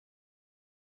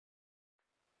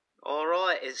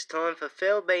Alright, it's time for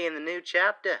Philby in the new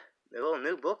chapter. Well,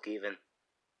 new book even.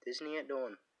 Disney at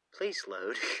Dawn. Please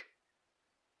load.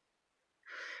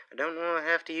 I don't want to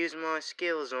have to use my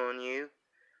skills on you.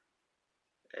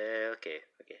 Okay.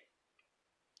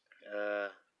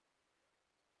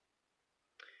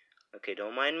 Okay,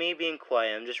 don't mind me being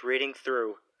quiet, I'm just reading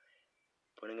through.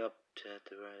 Putting up to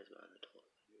the rise on the top.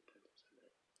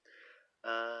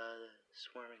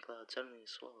 Swarming cloud suddenly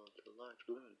swallowed a large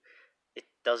balloon. It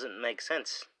doesn't make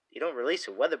sense. You don't release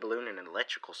a weather balloon in an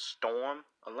electrical storm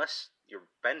unless you're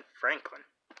Ben Franklin.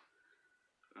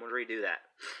 I'm gonna redo that.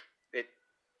 It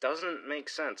doesn't make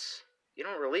sense. You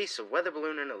don't release a weather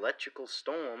balloon in an electrical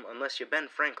storm unless you're Ben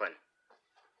Franklin.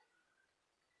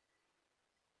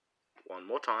 One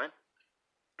more time.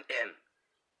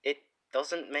 It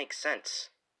doesn't make sense.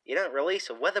 You don't release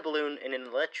a weather balloon in an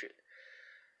electric...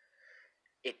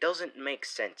 It doesn't make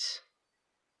sense.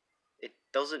 It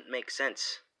doesn't make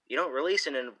sense. You don't release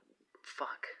it in...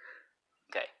 Fuck.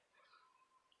 Okay.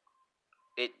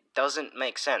 It doesn't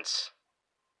make sense.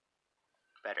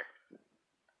 Better.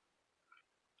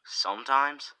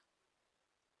 Sometimes.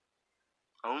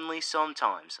 Only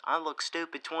sometimes. I look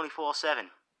stupid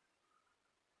 24/7.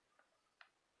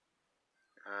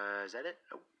 Is that it?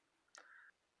 Nope.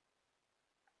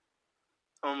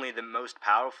 Only the most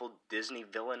powerful Disney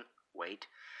villain... Wait.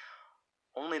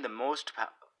 Only the most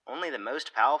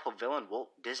powerful villain Walt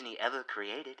Disney ever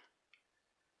created.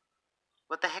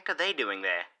 What the heck are they doing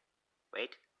there?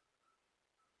 Wait.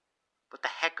 What the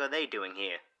heck are they doing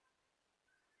here?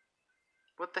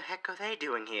 What the heck are they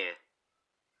doing here?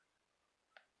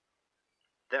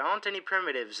 There aren't any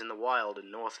primitives in the wild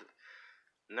in northern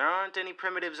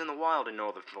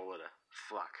Florida.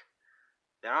 Fuck.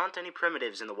 There aren't any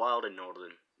primitives in the wild in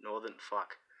northern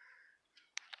fuck.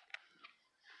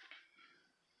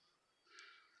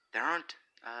 There aren't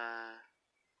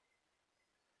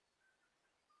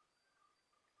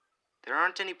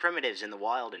any primitives in the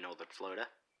wild in northern Florida.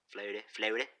 Florida.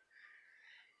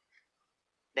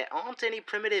 There aren't any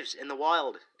primitives in the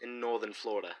wild in northern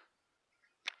Florida.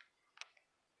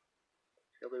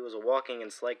 Philby was a walking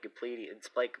encyclopedia.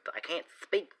 I can't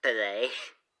speak today.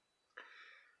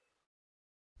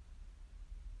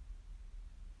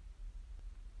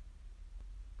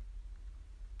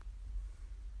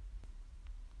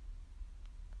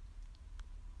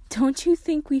 Don't you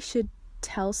think we should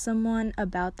tell someone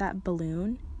about that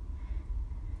balloon?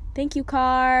 Thank you,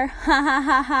 car. Ha ha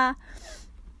ha ha.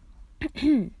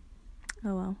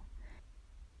 Oh well.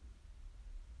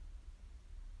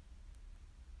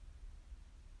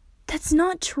 That's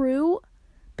not true.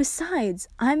 Besides,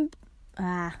 I'm...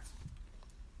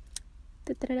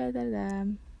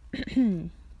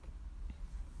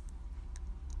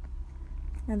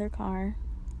 Another car.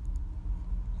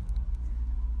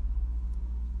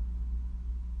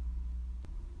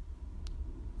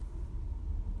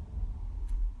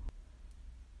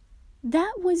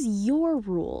 That was your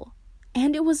rule,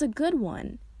 and it was a good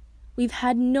one. We've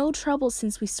had no trouble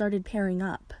since we started pairing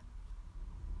up.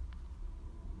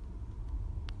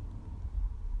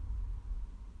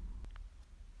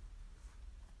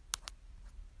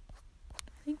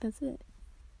 I think that's it.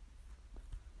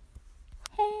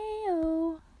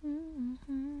 Hey-oh.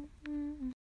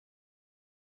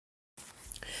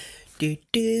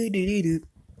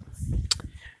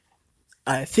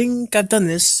 I think I've done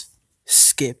this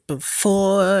skip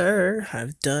before.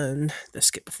 I've done the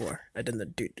skip before. I've done the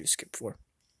do-do skip before.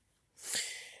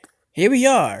 Here we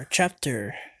are,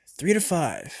 chapter 3 to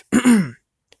 5.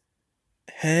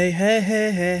 Hey.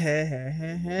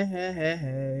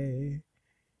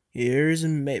 Here's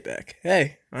Maybeck.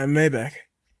 Hey, I'm Maybeck.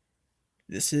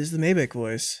 This is the Maybeck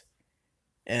voice.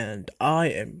 And I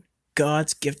am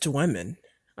God's gift to women.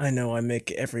 I know I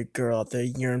make every girl out there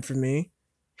yearn for me.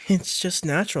 It's just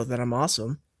natural that I'm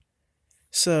awesome.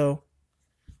 So,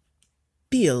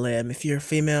 be a lamb if you're a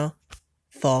female.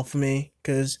 Fall for me,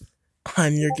 'cause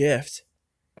I'm your gift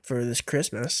for this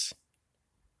Christmas.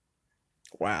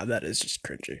 Wow, that is just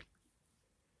cringy.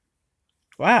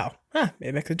 Wow,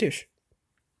 maybe I could douche.